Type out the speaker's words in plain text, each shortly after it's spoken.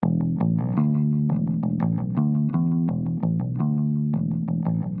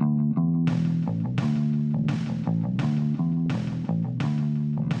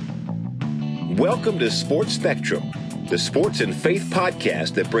Welcome to Sports Spectrum, the sports and faith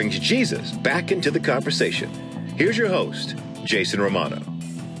podcast that brings Jesus back into the conversation. Here's your host, Jason Romano.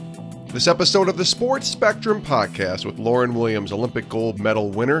 This episode of the Sports Spectrum podcast with Lauryn Williams, Olympic gold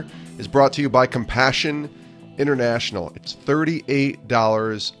medal winner, is brought to you by Compassion International. It's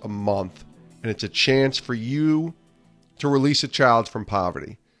 $38 a month, and it's a chance for you to release a child from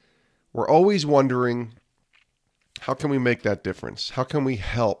poverty. We're always wondering, how can we make that difference? How can we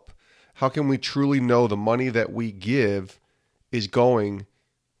help? How can we truly know the money that we give is going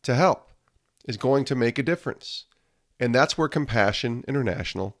to help, is going to make a difference? And that's where Compassion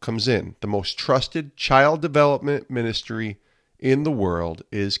International comes in. The most trusted child development ministry in the world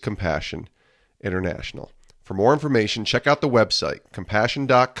is Compassion International. For more information, check out the website,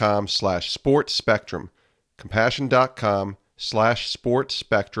 compassion.com/sportspectrum,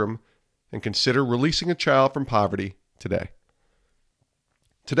 compassion.com/sportspectrum, and consider releasing a child from poverty today.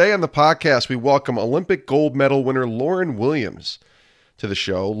 Today on the podcast, we welcome Olympic gold medal winner Lauryn Williams to the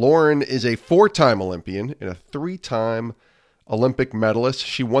show. Lauryn is a four-time Olympian and a three-time Olympic medalist.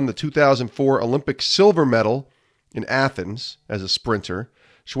 She won the 2004 Olympic silver medal in Athens as a sprinter.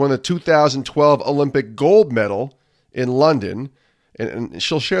 She won the 2012 Olympic gold medal in London, and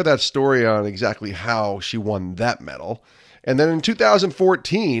she'll share that story on exactly how she won that medal. And then in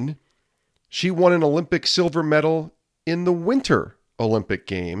 2014, she won an Olympic silver medal in the Winter Olympic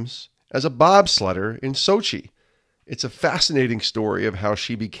Games as a bobsledder in Sochi. It's a fascinating story of how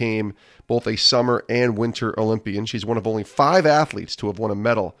she became both a summer and winter Olympian. She's one of only 5 athletes to have won a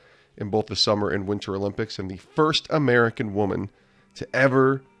medal in both the Summer and Winter Olympics, and the first American woman to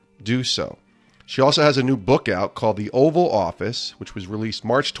ever do so. She also has a new book out called The Oval Office, which was released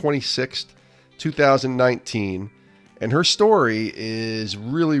March 26th, 2019. And her story is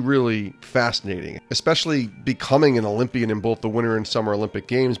really, really fascinating, especially becoming an Olympian in both the Winter and Summer Olympic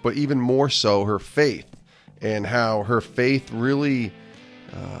Games, but even more so her faith and how her faith really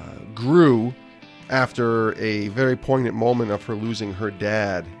grew after a very poignant moment of her losing her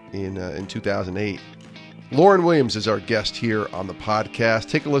dad in 2008. Lauryn Williams is our guest here on the podcast.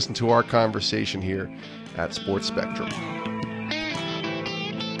 Take a listen to our conversation here at Sports Spectrum.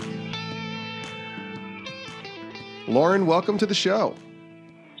 Lauryn, welcome to the show.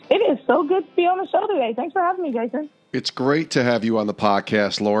 It is so good to be on the show today. Thanks for having me, Jason. It's great to have you on the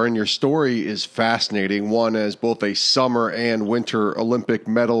podcast, Lauryn. Your story is fascinating, one as both a summer and winter Olympic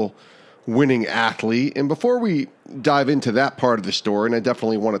medal winning athlete. And before we dive into that part of the story, and I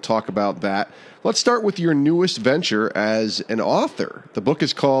definitely want to talk about that, let's start with your newest venture as an author. The book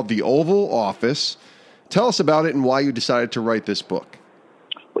is called The Oval Office. Tell us about it and why you decided to write this book.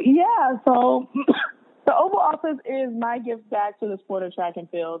 Yeah, so the Oval Office is my gift back to the sport of track and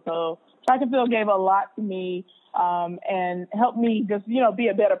field. So track and field gave a lot to me and helped me just, be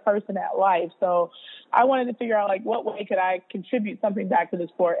a better person at life. So I wanted to figure out, what way could I contribute something back to the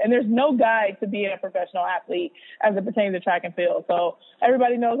sport? And there's no guide to being a professional athlete as it pertains to track and field. So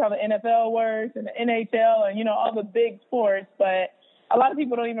everybody knows how the NFL works and the NHL and, all the big sports, but a lot of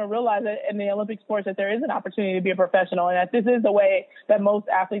people don't even realize that in the Olympic sports that there is an opportunity to be a professional and that this is the way that most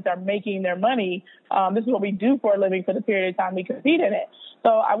athletes are making their money. This is what we do for a living for the period of time we compete in it. So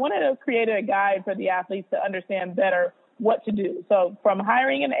I wanted to create a guide for the athletes to understand better what to do. So from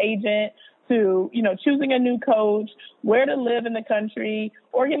hiring an agent to, choosing a new coach, where to live in the country,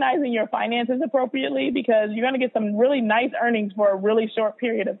 organizing your finances appropriately, because you're going to get some really nice earnings for a really short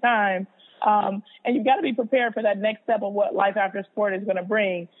period of time. And you've got to be prepared for that next step of what life after sport is going to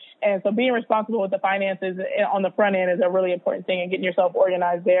bring. And so being responsible with the finances on the front end is a really important thing, and getting yourself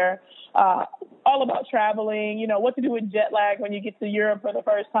organized there. All about traveling, what to do with jet lag when you get to Europe for the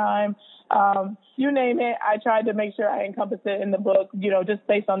first time. You name it. I tried to make sure I encompassed it in the book, just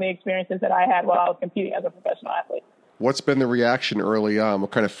based on the experiences that I had while I was competing as a professional athlete. What's been the reaction early on?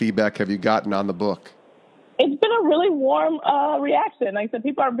 What kind of feedback have you gotten on the book? It's been a really warm reaction. Like I said,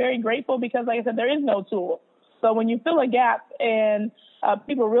 people are very grateful because, like I said, there is no tool. So when you fill a gap and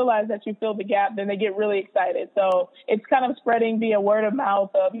people realize that you filled the gap, then they get really excited. So it's kind of spreading via word of mouth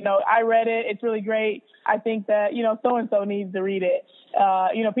of, I read it. It's really great. I think that, so-and-so needs to read it.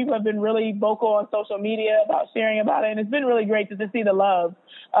 People have been really vocal on social media about sharing about it. And it's been really great to just see the love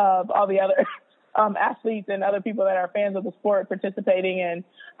of all the other athletes and other people that are fans of the sport participating and,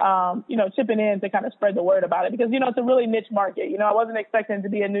 chipping in to kind of spread the word about it. Because, it's a really niche market. I wasn't expecting to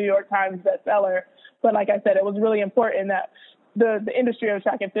be a New York Times bestseller, but like I said, it was really important that the industry of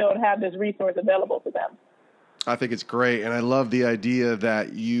track and field have this resource available to them. I think it's great. And I love the idea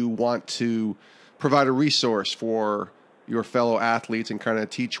that you want to provide a resource for your fellow athletes and kind of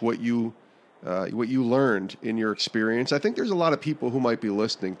teach what you learned in your experience. I think there's a lot of people who might be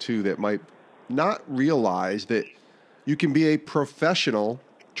listening too that might not realize that you can be a professional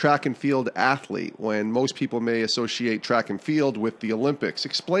track and field athlete when most people may associate track and field with the Olympics.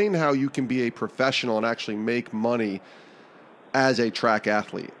 Explain how you can be a professional and actually make money as a track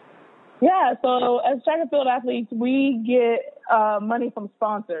athlete. Yeah, so as track and field athletes, we get money from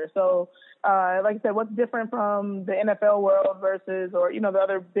sponsors. So, like I said, what's different from the NFL world versus, or, the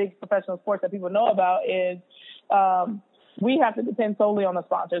other big professional sports that people know about is we have to depend solely on the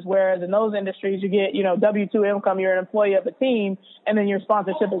sponsors, whereas in those industries, you get, W-2 income, you're an employee of a team, and then your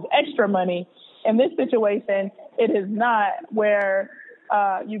sponsorship is extra money. In this situation, it is not where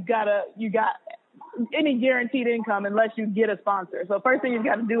you got any guaranteed income unless you get a sponsor. So first thing you've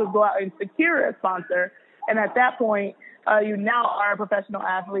got to do is go out and secure a sponsor. And at that point, you now are a professional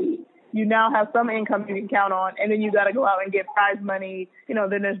athlete. You now have some income you can count on, and then you got to go out and get prize money.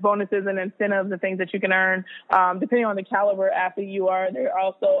 Then there's bonuses and incentives and things that you can earn. Depending on the caliber athlete you are, there are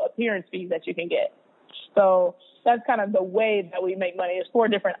also appearance fees that you can get. So that's kind of the way that we make money. There's 4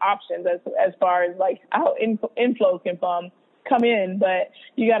 different options as far as like how inflows can come in, but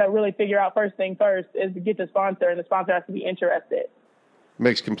you got to really figure out first thing first is to get the sponsor, and the sponsor has to be interested.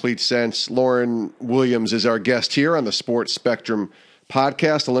 Makes complete sense. Lauryn Williams is our guest here on the Sports Spectrum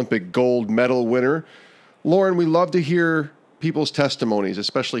podcast, Olympic gold medal winner. Lauryn, we love to hear people's testimonies,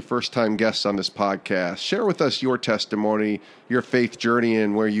 especially first-time guests on this podcast. Share with us your testimony, your faith journey,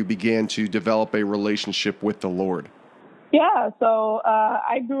 and where you began to develop a relationship with the Lord. Yeah, so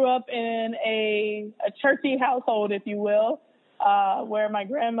I grew up in a churchy household, if you will, where my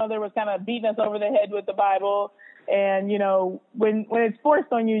grandmother was kind of beating us over the head with the Bible. And, when it's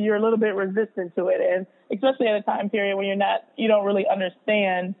forced on you, you're a little bit resistant to it. And especially at a time period when you don't really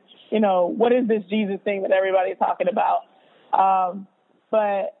understand, what is this Jesus thing that everybody's talking about?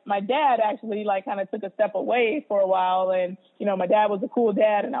 But my dad actually kind of took a step away for a while. And, my dad was a cool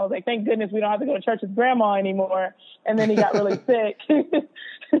dad. And I was like, thank goodness we don't have to go to church with grandma anymore. And then he got really sick.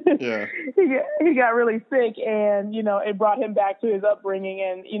 Yeah. He got really sick, and, it brought him back to his upbringing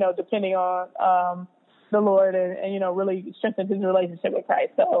and, depending on, the Lord and, really strengthened his relationship with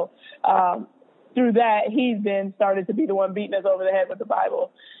Christ. So, through that, he then started to be the one beating us over the head with the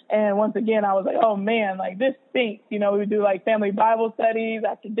Bible. And once again, I was like, oh man, this stinks. We would do family Bible studies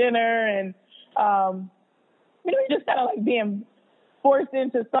after dinner, and, just kind of being forced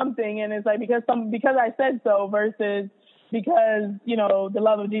into something. And it's because I said so versus because, the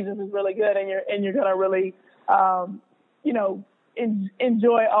love of Jesus is really good, and you're going to really,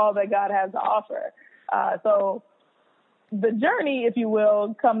 enjoy all that God has to offer. So the journey, if you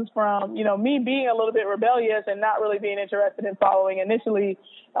will, comes from, me being a little bit rebellious and not really being interested in following initially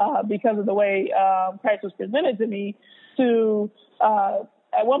because of the way Christ was presented to me, to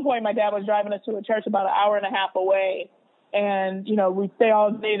at one point my dad was driving us to a church about an hour and a half away. And, we'd stay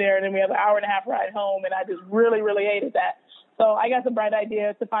all day there, and then we have an hour and a half ride home. And I just really, really hated that. So I got the bright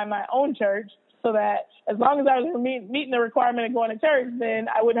idea to find my own church so that as long as I was meeting the requirement of going to church, then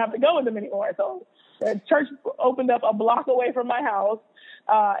I wouldn't have to go with them anymore. So the church opened up a block away from my house,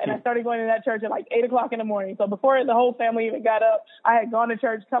 and I started going to that church at 8 o'clock in the morning. So before the whole family even got up, I had gone to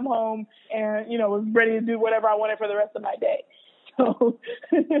church, come home, and, was ready to do whatever I wanted for the rest of my day. So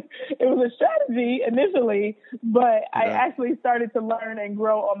it was a strategy initially, but I actually started to learn and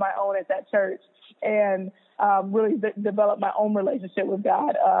grow on my own at that church, and really develop my own relationship with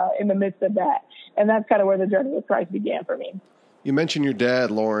God in the midst of that. And that's kind of where the journey with Christ began for me. You mentioned your dad,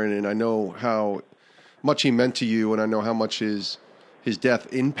 Lauryn, and I know how much he meant to you, and I know how much his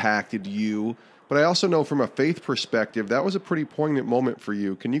death impacted you. But I also know from a faith perspective, that was a pretty poignant moment for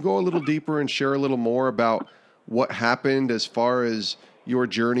you. Can you go a little deeper and share a little more about what happened as far as your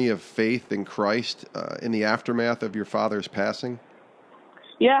journey of faith in Christ in the aftermath of your father's passing?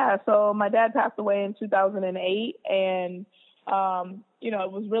 Yeah, so my dad passed away in 2008, and,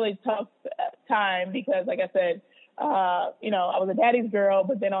 it was really tough time because, like I said, I was a daddy's girl,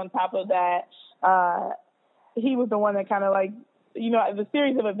 but then on top of that, he was the one that kind of the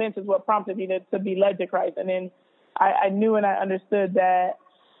series of events is what prompted me to be led to Christ. And then I knew and I understood that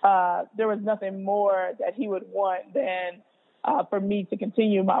there was nothing more that he would want than for me to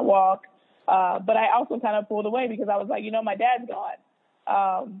continue my walk. But I also kind of pulled away because I was like, my dad's gone.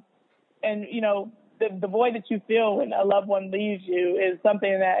 And, the void that you feel when a loved one leaves you is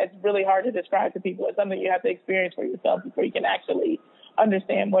something that it's really hard to describe to people. It's something you have to experience for yourself before you can actually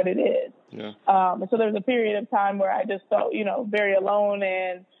understand what it is. Yeah. And so there was a period of time where I just felt, very alone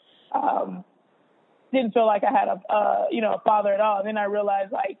and didn't feel like I had a father at all. And then I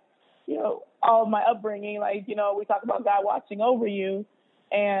realized, all of my upbringing, we talk about God watching over you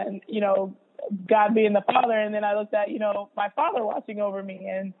and, God being the father. And then I looked at, my father watching over me.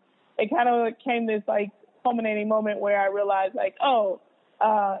 And it kind of came this like culminating moment where I realized like, I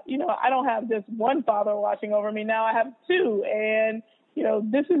don't have just one father watching over me. Now I have two. And,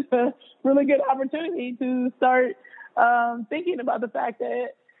 this is a really good opportunity to start thinking about the fact that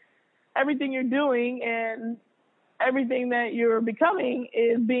everything you're doing and everything that you're becoming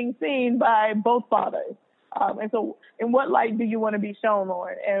is being seen by both fathers. And so in what light do you want to be shown,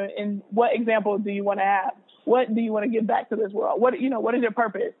 Lauren? And what example do you want to have? What do you want to give back to this world? What is your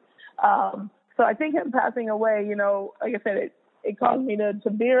purpose? So I think him passing away, like I said, it caused me to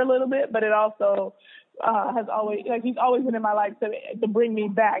veer a little bit, but it also has always, like, he's always been in my life to bring me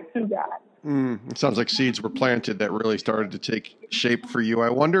back to God. It sounds like seeds were planted that really started to take shape for you. I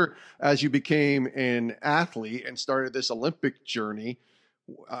wonder, as you became an athlete and started this Olympic journey,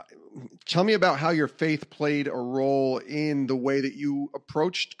 tell me about how your faith played a role in the way that you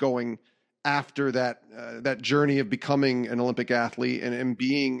approached going after that journey of becoming an Olympic athlete and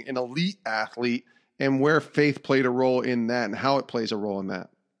being an elite athlete, and where faith played a role in that and how it plays a role in that.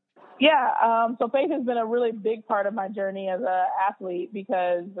 Yeah, so faith has been a really big part of my journey as an athlete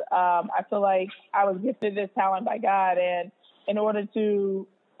because I feel like I was gifted this talent by God, and in order to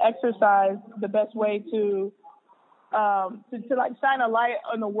exercise the best way to like shine a light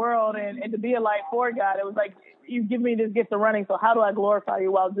on the world and to be a light for God, it was like, you give me this gift of running, so how do I glorify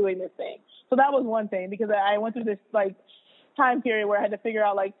you while doing this thing? So that was one thing, because I went through this like time period where I had to figure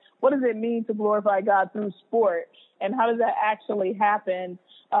out like, what does it mean to glorify God through sport, and how does that actually happen?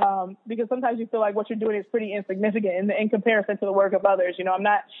 Because sometimes you feel like what you're doing is pretty insignificant in comparison to the work of others. I'm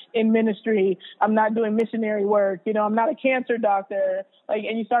not in ministry. I'm not doing missionary work. I'm not a cancer doctor.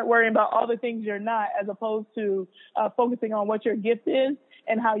 And you start worrying about all the things you're not, as opposed to focusing on what your gift is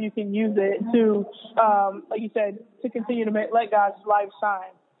and how you can use it to, like you said, to continue to let God's light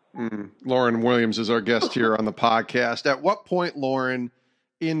shine. Lauryn Williams is our guest here on the podcast. At what point, Lauryn,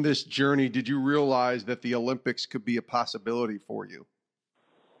 in this journey, did you realize that the Olympics could be a possibility for you?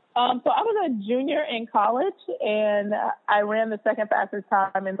 So I was a junior in college, and I ran the second fastest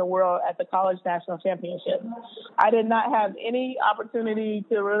time in the world at the college national championship. I did not have any opportunity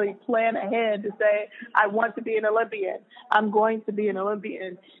to really plan ahead to say, I want to be an Olympian. I'm going to be an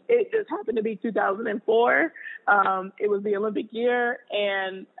Olympian. It just happened to be 2004. It was the Olympic year,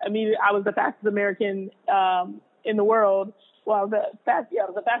 and immediately I was the fastest American in the world. Well, I was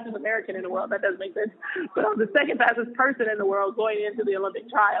the fastest American in the world. That doesn't make sense. But I was the second fastest person in the world going into the Olympic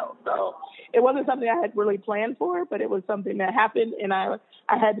trials. So it wasn't something I had really planned for, but it was something that happened, and I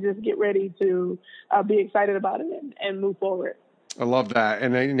had to just get ready to be excited about it and move forward. I love that.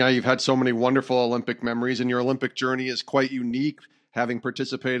 And now you've had so many wonderful Olympic memories, and your Olympic journey is quite unique, having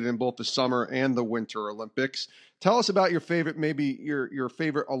participated in both the Summer and the Winter Olympics. Tell us about your favorite, maybe your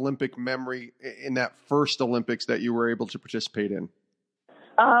favorite Olympic memory in that first Olympics that you were able to participate in.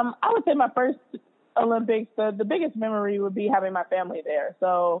 I would say my first Olympics, the biggest memory would be having my family there.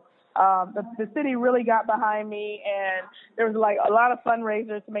 So the city really got behind me, and there was like a lot of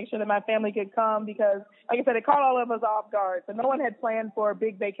fundraisers to make sure that my family could come because, like I said, it caught all of us off guard. So no one had planned for a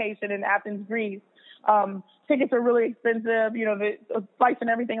big vacation in Athens, Greece. Tickets are really expensive. The flights and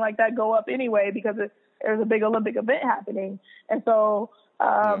everything like that go up anyway because there's a big Olympic event happening. And so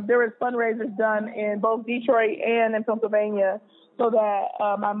there was fundraisers done in both Detroit and in Pennsylvania so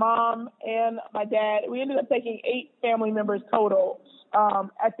that my mom and my dad, we ended up taking 8 family members total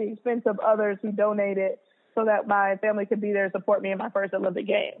at the expense of others who donated so that my family could be there to support me in my first Olympic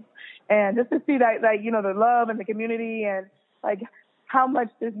Games. And just to see that, the love and the community and how much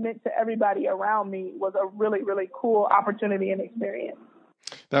this meant to everybody around me was a really, really cool opportunity and experience.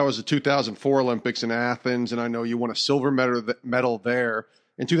 That was the 2004 Olympics in Athens, and I know you won a silver medal there.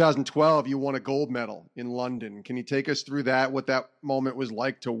 In 2012, you won a gold medal in London. Can you take us through that, what that moment was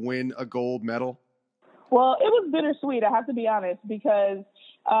like to win a gold medal? Well, it was bittersweet, I have to be honest, because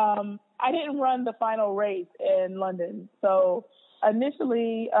I didn't run the final race in London. So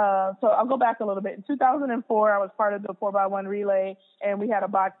initially, so I'll go back a little bit. In 2004, I was part of the 4x1 relay, and we had a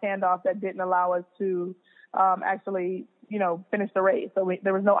box handoff that didn't allow us to actually finish the race. So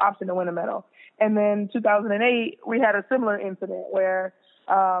there was no option to win a medal. And then 2008, we had a similar incident where,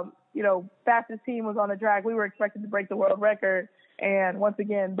 fastest team was on the track. We were expected to break the world record. And once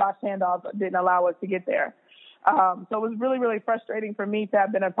again, box handoff didn't allow us to get there. So it was really, really frustrating for me to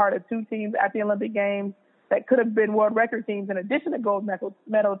have been a part of 2 teams at the Olympic Games that could have been world record teams in addition to gold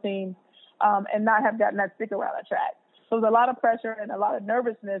medal teams, and not have gotten that stick around the track. So there was a lot of pressure and a lot of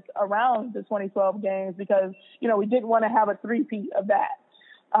nervousness around the 2012 games because, we didn't want to have a three-peat of that.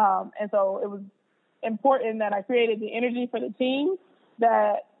 And so it was important that I created the energy for the team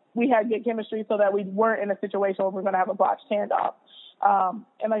that we had good chemistry so that we weren't in a situation where we're going to have a botched handoff.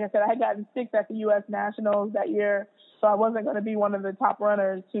 And like I said, I had gotten 6th at the U.S. Nationals that year, so I wasn't going to be one of the top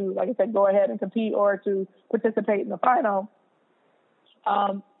runners to, like I said, go ahead and compete or to participate in the final.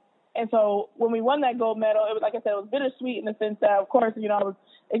 And so when we won that gold medal, it was, like I said, it was bittersweet in the sense that, of course, you know, I was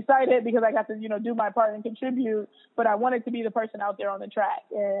excited because I got to, you know, do my part and contribute, but I wanted to be the person out there on the track.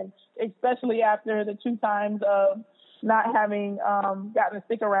 And especially after the 2 times of not having gotten to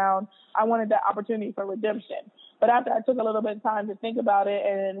stick around, I wanted that opportunity for redemption. But after I took a little bit of time to think about it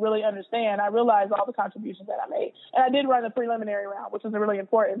and really understand, I realized all the contributions that I made. And I did run the preliminary round, which was really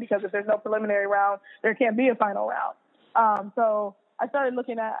important because if there's no preliminary round, there can't be a final round. So I started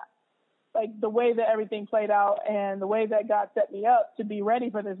looking at like the way that everything played out and the way that God set me up to be ready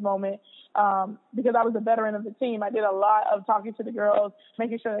for this moment. Because I was a veteran of the team, I did a lot of talking to the girls,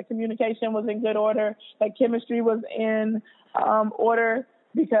 making sure that communication was in good order, that chemistry was in order,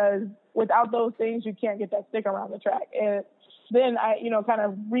 because without those things, you can't get that stick around the track. And then I, you know, kind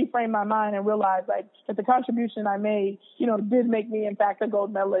of reframed my mind and realized like that the contribution I made, you know, did make me in fact a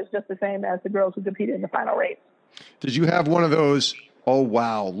gold medalist, just the same as the girls who competed in the final race. Did you have one of those, oh,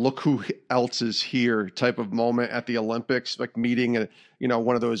 wow, look who else is here type of moment at the Olympics, like meeting, you know,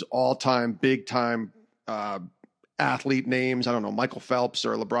 one of those all-time, big-time athlete names? I don't know, Michael Phelps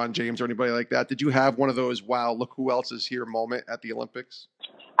or LeBron James or anybody like that. Did you have one of those, wow, look who else is here moment at the Olympics?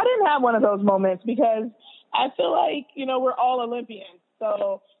 I didn't have one of those moments because I feel like, you know, we're all Olympians.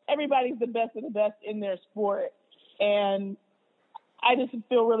 So everybody's the best of the best in their sport. And I just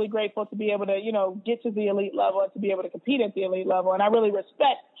feel really grateful to be able to, you know, get to the elite level and to be able to compete at the elite level. And I really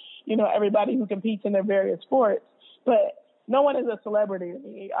respect, you know, everybody who competes in their various sports. But no one is a celebrity to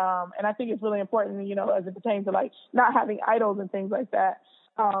me. And I think it's really important, you know, as it pertains to like not having idols and things like that,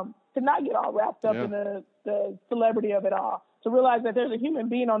 to not get all wrapped up in the celebrity of it all. To realize that there's a human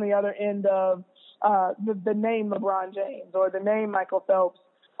being on the other end of the name LeBron James or the name Michael Phelps,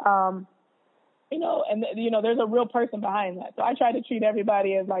 you know, and, you know, there's a real person behind that. So I try to treat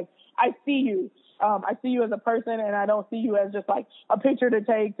everybody as like, I see you. I see you as a person, and I don't see you as just like a picture to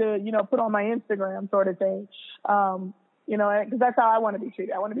take to, you know, put on my Instagram sort of thing. You know, because that's how I want to be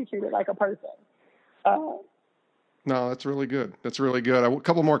treated. I want to be treated like a person. No, that's really good. That's really good. A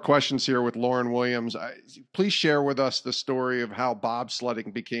couple more questions here with Lauryn Williams. Please share with us the story of how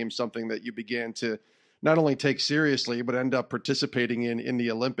bobsledding became something that you began to not only take seriously, but end up participating in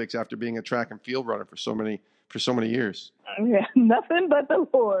the Olympics after being a track and field runner for so many years. Yeah, nothing but the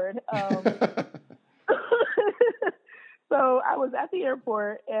Lord. So I was at the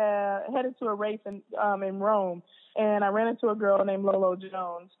airport, headed to a race in Rome, and I ran into a girl named Lolo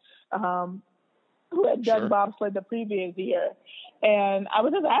Jones, who had done bobsled the previous year. And I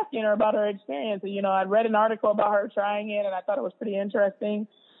was just asking her about her experience. And, you know, I'd read an article about her trying it, and I thought it was pretty interesting.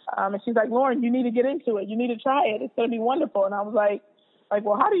 And she's like, Lauryn, you need to get into it. You need to try it. It's going to be wonderful. And I was like,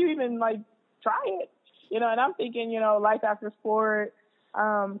 well, how do you even, like, try it? You know, and I'm thinking, you know, life after sport,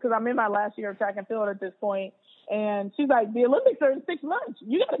 because I'm in my last year of track and field at this point. And she's like, the Olympics are in 6 months.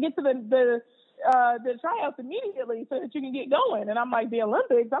 You got to get to the tryouts immediately so that you can get going. And I'm like, the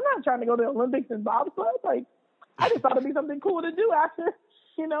Olympics? I'm not trying to go to the Olympics in bobsled. Like, I just thought it'd be something cool to do after,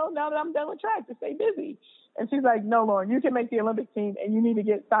 you know, now that I'm done with track, to stay busy. And she's like, no, Lauryn, you can make the Olympic team and you need to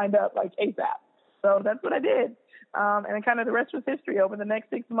get signed up like ASAP. So that's what I did. And then kind of the rest was history. Over the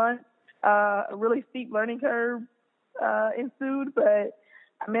next 6 months, a really steep learning curve ensued, but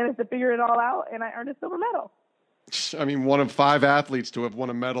I managed to figure it all out and I earned a silver medal. I mean, one of 5 athletes to have won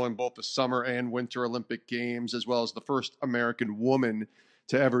a medal in both the Summer and Winter Olympic Games, as well as the first American woman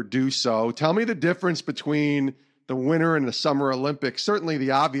to ever do so. Tell me the difference between the Winter and the Summer Olympics, certainly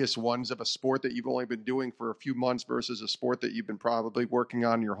the obvious ones of a sport that you've only been doing for a few months versus a sport that you've been probably working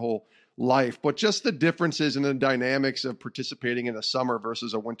on your whole life, but just the differences in the dynamics of participating in a Summer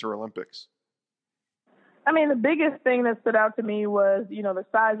versus a Winter Olympics. I mean, the biggest thing that stood out to me was, you know, the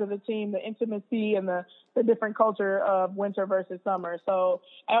size of the team, the intimacy, and the different culture of winter versus summer. So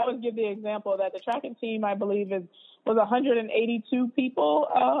I always give the example that the track and team, I believe, was 182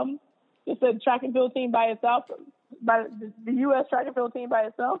 people. Just a track and field team by itself, by the U.S. track and field team by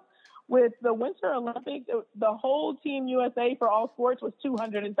itself. With the Winter Olympics, the whole Team USA for all sports was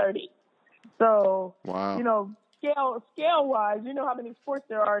 230. So, wow. You know, scale-wise, you know how many sports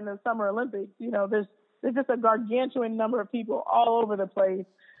there are in the Summer Olympics. You know, there's just a gargantuan number of people all over the place,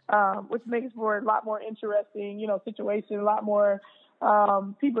 which makes for a lot more interesting, you know, situation, a lot more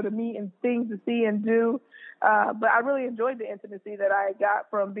people to meet and things to see and do. But I really enjoyed the intimacy that I got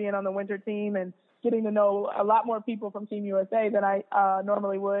from being on the winter team and getting to know a lot more people from Team USA than I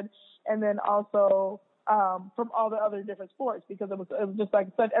normally would. And then also from all the other different sports, because it was just like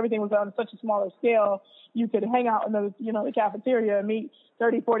everything was on such a smaller scale. You could hang out in the cafeteria and meet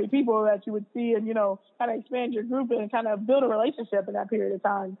 30, 40 people that you would see and, kind of expand your group and kind of build a relationship in that period of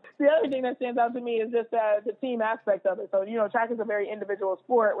time. The other thing that stands out to me is just the team aspect of it. So, track is a very individual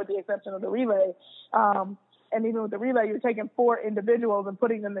sport with the exception of the relay. And even with the relay, you're taking 4 individuals and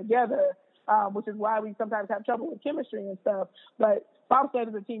putting them together, which is why we sometimes have trouble with chemistry and stuff. But bobsled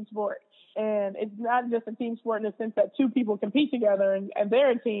is a team sport. And it's not just a team sport in the sense that 2 people compete together and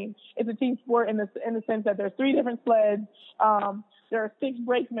they're a team. It's a team sport in the sense that there's 3 different sleds. There are 6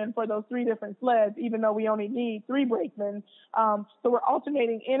 brakemen for those 3 different sleds, even though we only need 3 brakemen. So we're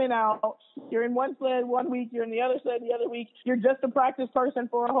alternating in and out. You're in one sled one week, you're in the other sled the other week. You're just a practice person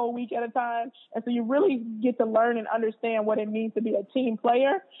for a whole week at a time. And so you really get to learn and understand what it means to be a team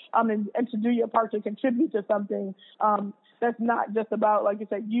player, and to do your part to contribute to something. That's not just about, like you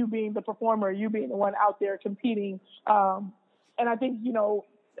said, you being the performer, you being the one out there competing. And I think,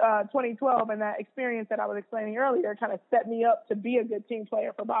 2012 and that experience that I was explaining earlier kind of set me up to be a good team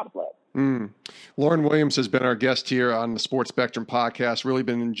player for bobsled. Lauryn Williams has been our guest here on the Sports Spectrum podcast. Really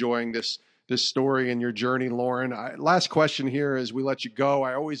been enjoying this story and your journey, Lauryn. Last question here as we let you go.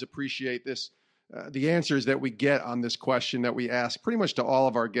 I always appreciate this, the answers that we get on this question that we ask pretty much to all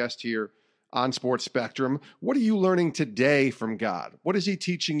of our guests here on Sports Spectrum. What are you learning today from God? What is he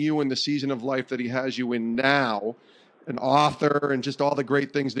teaching you in the season of life that he has you in now, an author and just all the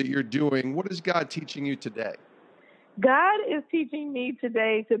great things that you're doing? What is God teaching you today? God is teaching me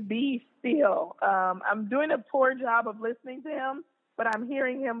today to be still. I'm doing a poor job of listening to him, but I'm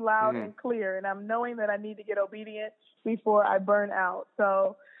hearing him loud and clear, and I'm knowing that I need to get obedient before I burn out.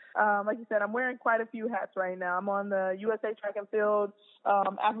 So, like you said, I'm wearing quite a few hats right now. I'm on the USA Track and Field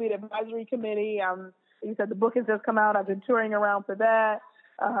Athlete Advisory Committee. Like you said, the book has just come out. I've been touring around for that.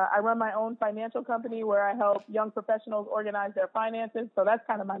 I run my own financial company where I help young professionals organize their finances. So that's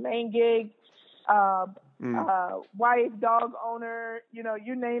kind of my main gig. Wife, dog owner,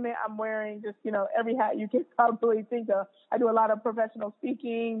 you name it. I'm wearing just, every hat you can probably think of. I do a lot of professional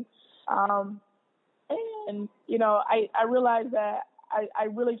speaking. And, I realize that I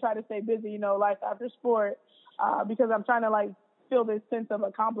really try to stay busy, life after sport, because I'm trying to feel this sense of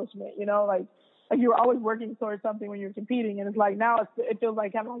accomplishment, like you're always working towards something when you're competing. And it's like, now it feels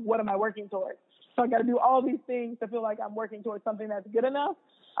like, kind of like, what am I working towards? So I got to do all these things to feel like I'm working towards something that's good enough.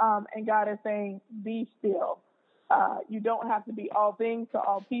 And God is saying, be still. You don't have to be all things to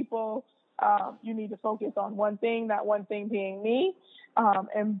all people. You need to focus on one thing, that one thing being me.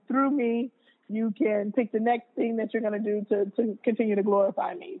 And through me, you can pick the next thing that you're going to do to continue to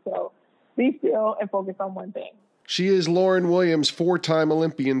glorify me. So be still and focus on one thing. She is Lauryn Williams, 4-time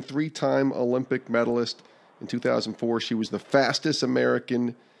Olympian, 3-time Olympic medalist. In 2004, she was the fastest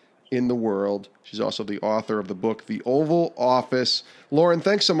American in the world. She's also the author of the book, The Oval Office. Lauryn,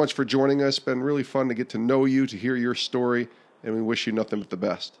 thanks so much for joining us. It's been really fun to get to know you, to hear your story, and we wish you nothing but the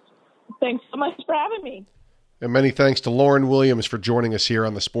best. Thanks so much for having me. And many thanks to Lauryn Williams for joining us here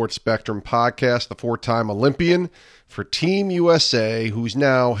on the Sports Spectrum podcast, the 4-time Olympian for Team USA, who's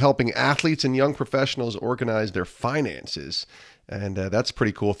now helping athletes and young professionals organize their finances. And that's a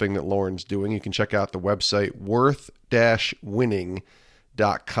pretty cool thing that Lauryn's doing. You can check out the website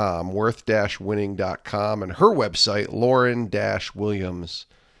worth-winning.com, worth-winning.com, and her website,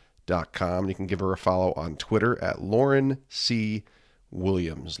 lauren-williams.com. You can give her a follow on Twitter at Lauryn C.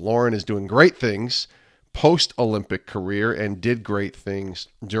 Williams. Lauryn is doing great things post-Olympic career and did great things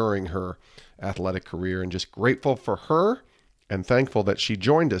during her athletic career, and just grateful for her and thankful that she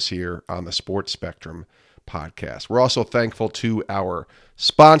joined us here on the Sports Spectrum podcast. We're also thankful to our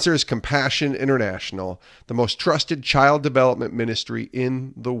sponsors, Compassion International, the most trusted child development ministry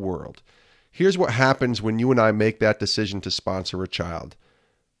in the world. Here's what happens when you and I make that decision to sponsor a child: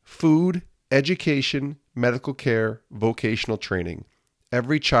 food, education, medical care, vocational training.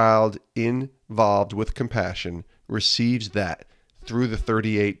 Every child involved with Compassion receives that through the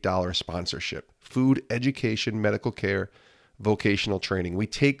 $38 sponsorship. Food, education, medical care, vocational training. We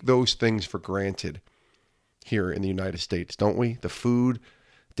take those things for granted here in the United States, don't we? The food,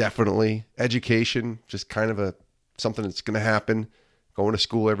 definitely. Education, just kind of something that's going to happen. Going to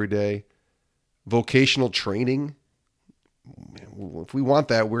school every day. Vocational training. If we want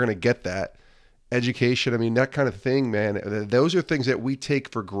that, we're going to get that. Education, that kind of thing, man. Those are things that we take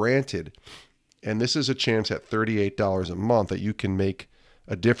for granted. And this is a chance at $38 a month that you can make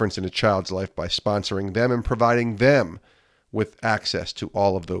a difference in a child's life by sponsoring them and providing them with access to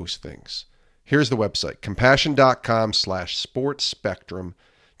all of those things. Here's the website, compassion.com/sportsspectrum.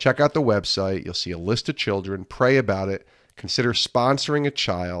 Check out the website. You'll see a list of children. Pray about it. Consider sponsoring a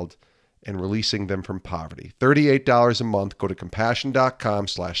child and releasing them from poverty. $38 a month. Go to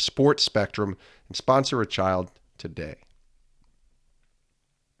compassion.com/sportspectrum and sponsor a child today.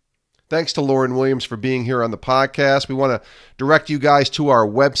 Thanks to Lauryn Williams for being here on the podcast. We want to direct you guys to our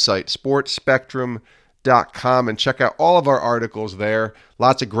website, sportspectrum.com, and check out all of our articles there.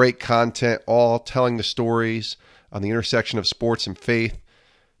 Lots of great content, all telling the stories on the intersection of sports and faith.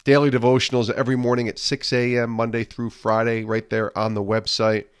 Daily devotionals every morning at 6 a.m., Monday through Friday, right there on the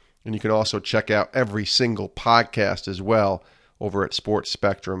website. And you can also check out every single podcast as well over at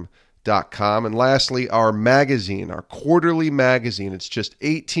sportspectrum.com. And lastly, our magazine, our quarterly magazine. It's just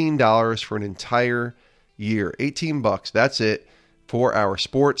 $18 for an entire year. $18, that's it, for our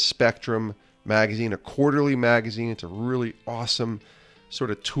Sports Spectrum magazine, a quarterly magazine. It's a really awesome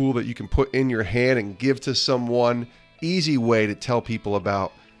sort of tool that you can put in your hand and give to someone. Easy way to tell people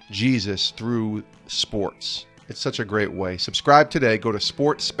about Jesus through sports. It's such a great way. Subscribe today. Go to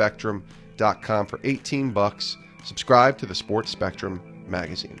sportspectrum.com for $18. Subscribe to the Sports Spectrum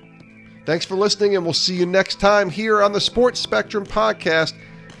magazine. Thanks for listening, and we'll see you next time here on the Sports Spectrum podcast.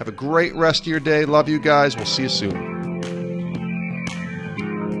 Have a great rest of your day. Love you guys. We'll see you soon.